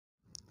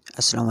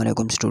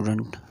Assalamualaikum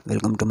student,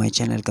 welcome to my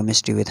channel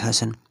Chemistry with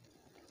Hassan.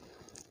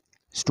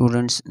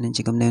 Students, nang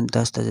chikam na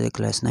tas ta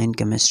class 9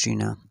 chemistry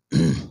na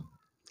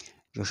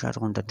jo start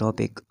on the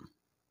topic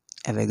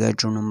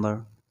Avogadro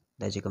number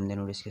da chikam na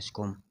discuss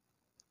kom.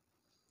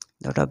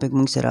 The topic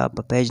mung sara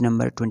page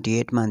number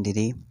 28 man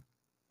didi.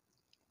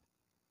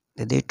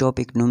 The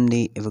topic num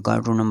di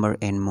Avogadro number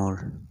and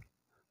more.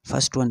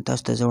 First one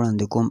tas ta zoran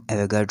di kom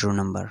Avogadro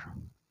number.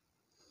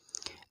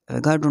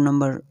 Avogadro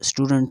number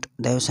student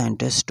da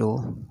scientist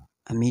to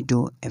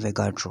Amido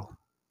Avogadro.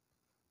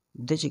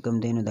 د چې کوم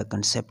دی نو دا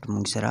کنسپټ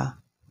موږ سره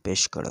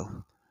پیش کړو.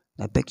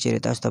 دا پکچر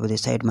تاسو ته په دې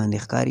سایډ باندې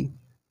ښکاري،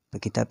 په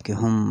کتاب کې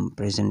هم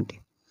پریزنټ دی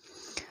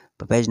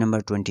په پیج نمبر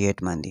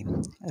 28 باندې.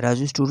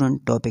 راځو سټوډنټ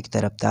ټاپک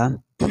طرف ته.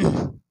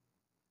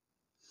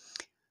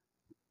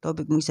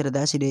 ټاپک موږ سره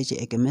داسې دی چې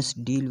a chemist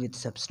deal with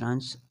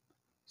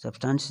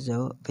substances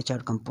which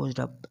are composed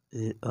of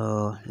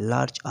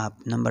large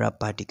number of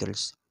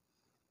particles.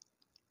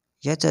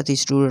 یا ساتي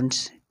سټوډنټس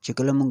چې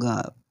کله موږ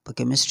په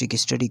کیمستري کې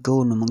سټډي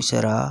کوو نو موږ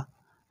سره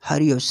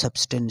هر یو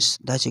سبسټنس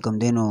دا چې کوم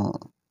دی نو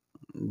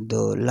د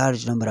لارج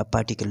نمبر اف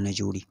پارټیکل نه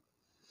جوړي.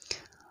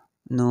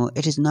 نو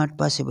اٹ از ناٹ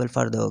پاسبل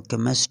فار د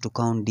کیمست ټو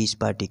کاونټ دیز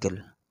پارټیکل.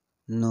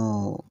 نو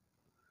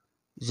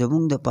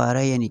زموږ د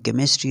پاره یعنی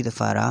کیمستري د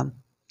پاره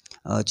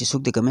چې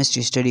څوک د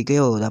کیمستري سټډي کوي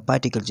او دا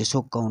پارټیکل چې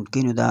څوک کاونټ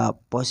کوي نو دا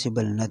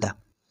پاسبل نه ده.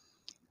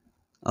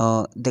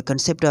 The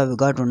concept of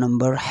Avogadro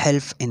number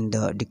help in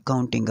the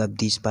counting of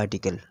these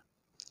particles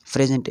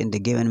present in the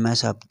given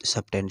mass of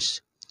substance.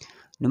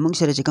 نو موږ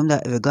سره چې کوم دا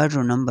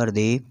Avogadro number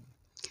دی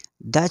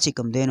دا چې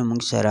کوم دی نو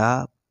موږ سره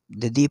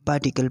د دې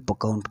پارټیکل په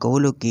کاونټ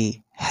کولو کې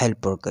هیلپ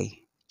ورکوي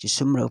چې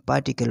څومره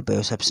پارټیکل په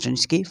یو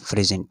سبسټنس کې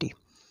پریزنټ دي.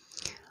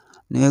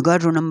 نو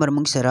Avogadro number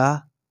موږ سره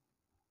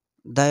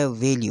دا یو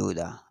ویلیو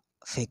ده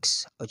فکس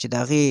او چې د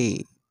هغې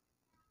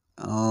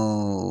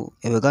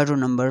Avogadro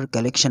number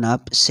collection of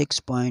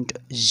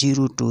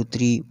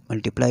 6.023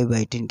 multiplied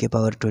by 10 کی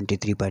power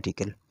 23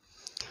 particle.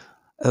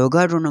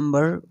 Avogadro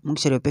number موږ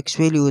سره فکس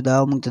ویلیو دا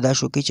موږ ته دا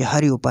شو کې چې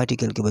هر یو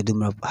پارټیکل کې به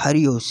دومره هر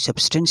یو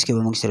سبسټنس کې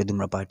به موږ سره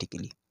دومره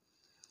پارټیکل وي.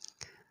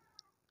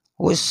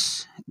 اوس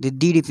د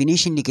دې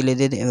ډیفینیشن لیکلی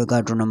دی د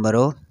Avogadro number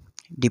او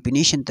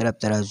ډیفینیشن طرف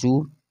ته راځو.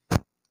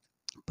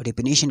 په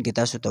ډیفینیشن کې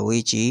تاسو ته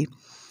وایي چې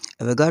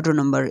Avogadro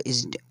number is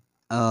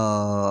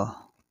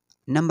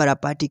number of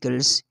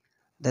particles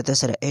دا تا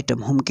سره اټم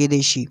هم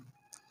کېدی شي،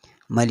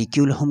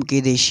 مالیکیول هم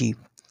کېدی شي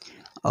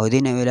او دې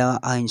نه علاوه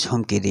آینز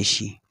هم کېدی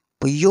شي.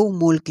 په یو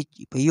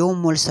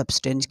مول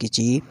سبسټنس کې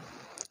چې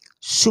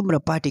څومره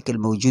پارټیکل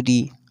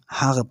موجودي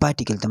هغه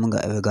پارټیکل ته موږ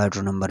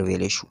Avogadro number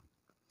ویلی شو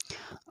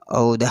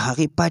او د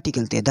هغې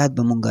پارټیکل تعداد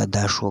به موږ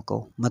دا شو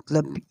کوو.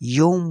 مطلب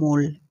یو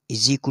مول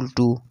از ایکول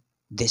ټو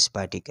دس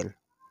پارټیکل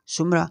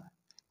څومره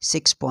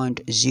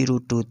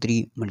 6.023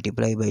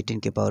 ملټیپلای بای 10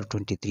 کی پاور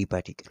 23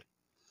 پارټیکل.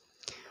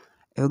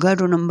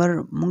 Avogadro number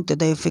موږ ته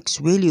د فکس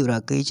ویلیو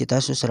راکوي چې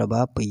تاسو سره به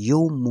په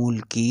یو مول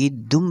کې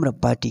دومره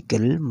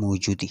پارټیکل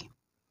موجودي.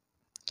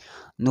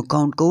 نو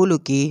کاونټ کولو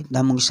کې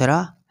دا موږ سره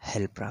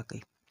هیلپ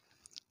راکوي.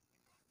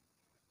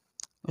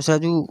 اوس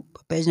راځو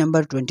په پیج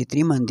نمبر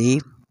 23 باندې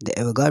د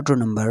Avogadro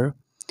number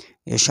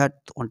یو شارټ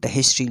غونټه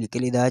هسټري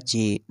لیکلې ده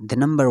چې the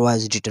number was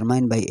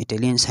determined by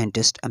Italian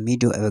scientist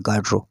Amido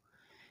Avogadro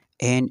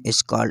and is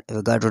called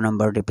Avogadro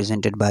number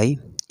represented by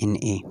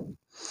Na.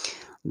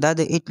 دا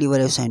د ایټلی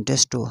والو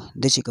ساینټسټو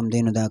د چې کوم دی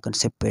نو دا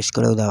کنسپټ پیش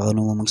کړی د هغه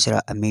نوم موږ سره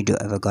Amido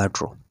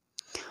Avogadro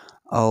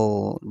او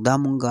دا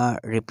مونږه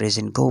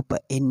ریپرزینټ کوو په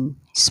ان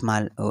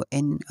سمال او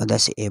ان او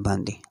داسې ای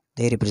باندې د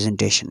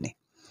ریپرزنټیشن دی.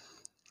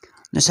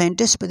 نو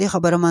ساینټست په دې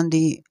خبره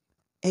باندې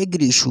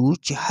اګری شو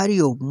چې هر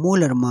یو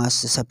مولر ماس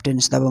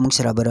سبسټنس دا به موږ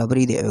سره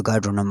برابري د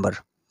Avogadro number.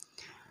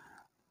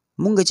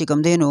 مونږ چې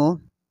کوم دی نو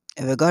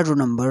Avogadro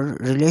number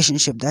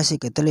ریلیشنشپ داسې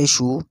کتلی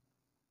شو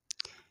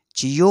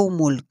چې یو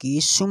مول کې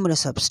څومره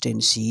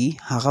سبسټنس وي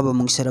هغه به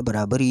موږ سره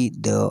برابري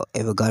د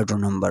Avogadro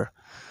number.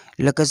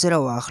 لکه زه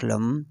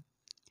راواخلم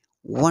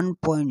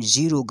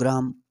 1.0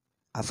 gram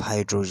of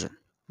hydrogen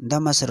دا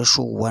ما سره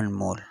شو 1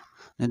 mol.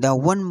 نو دا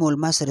 1 mol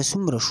ما سره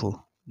څومره شو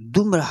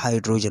دومره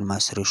هایدروجن ما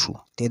سره شو.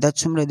 تعداد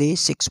څومره دی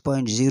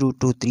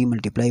 6.023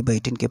 multiplied by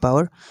 10 کی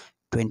power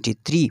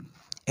 23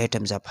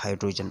 atoms of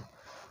hydrogen.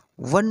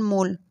 1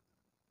 mol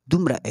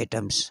دومره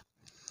atoms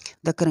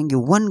دا کرنګي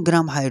 1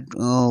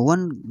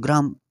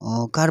 gram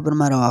کاربن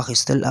ما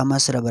راواخیستل ما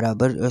سره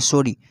برابر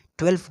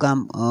 12 gram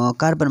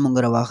کاربن مونږ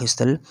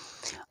راواخیستل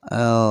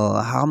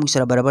هغه موږ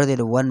سره برابر دی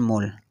 1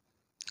 mol.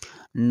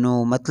 نو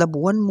مطلب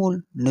 1 mol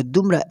نو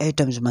دومره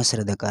ایټمز ما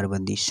سره د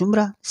کاربن دي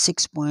څومره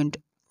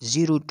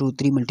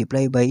 6.023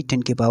 ملټیپلای بای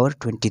 10 کی پاور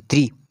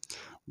 23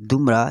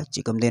 دومره چې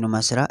کوم دی نو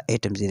ما سره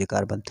ایټمز دي د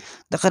کاربن.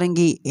 د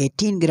قرنګي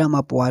 18 gram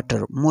اپ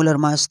واټر مولر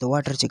ماس د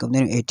واټر چې کوم دی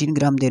 18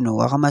 gram دی نو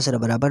هغه ما سره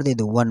برابر دی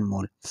د 1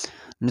 mol.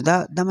 نو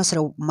دا ما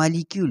سره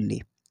مالیکیول دی.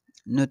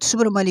 نو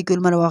څومره مالیکیول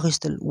ما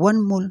واخیستل 1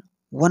 mol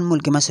 1 mol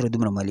کې مسره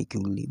دومره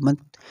مالیکول دي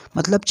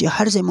مطلب چې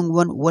هر ځای موږ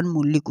 1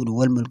 مول لیکو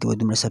 1 مول کې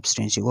دومره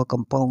سبستانس وي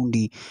کمپاوند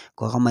دي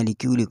کو هغه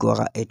مالیکول کو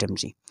هغه اټم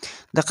دي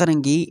د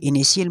قرنګي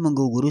انیشیل موږ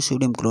وګورو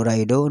سوډیم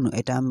کلورایډ نو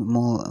اټم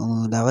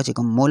دا چې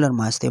کوم مولر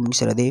ماس ته موږ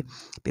سره دی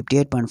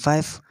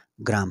 58.5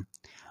 ګرام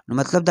نو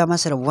مطلب دا ما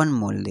سره 1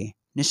 مول دی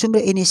نو څومره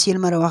انیشیل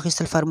مره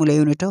واخیستل فارمولا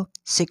یونټ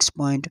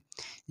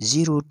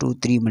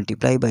 6.023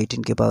 ملټیپلای بای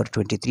 10 کې پاور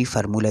 23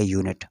 فارمولا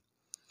یونټ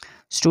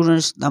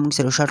स्टूडेंट्स دا موږ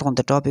سره شارټ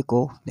غونډه ټاپک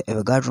کو د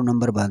ایوګاډرو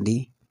نمبر باندې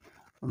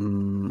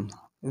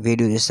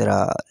ویډیو دې سره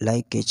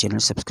لایک کې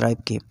چینل سبسکرایب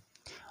کې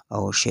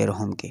او شیر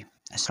هم کې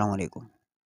السلام علیکم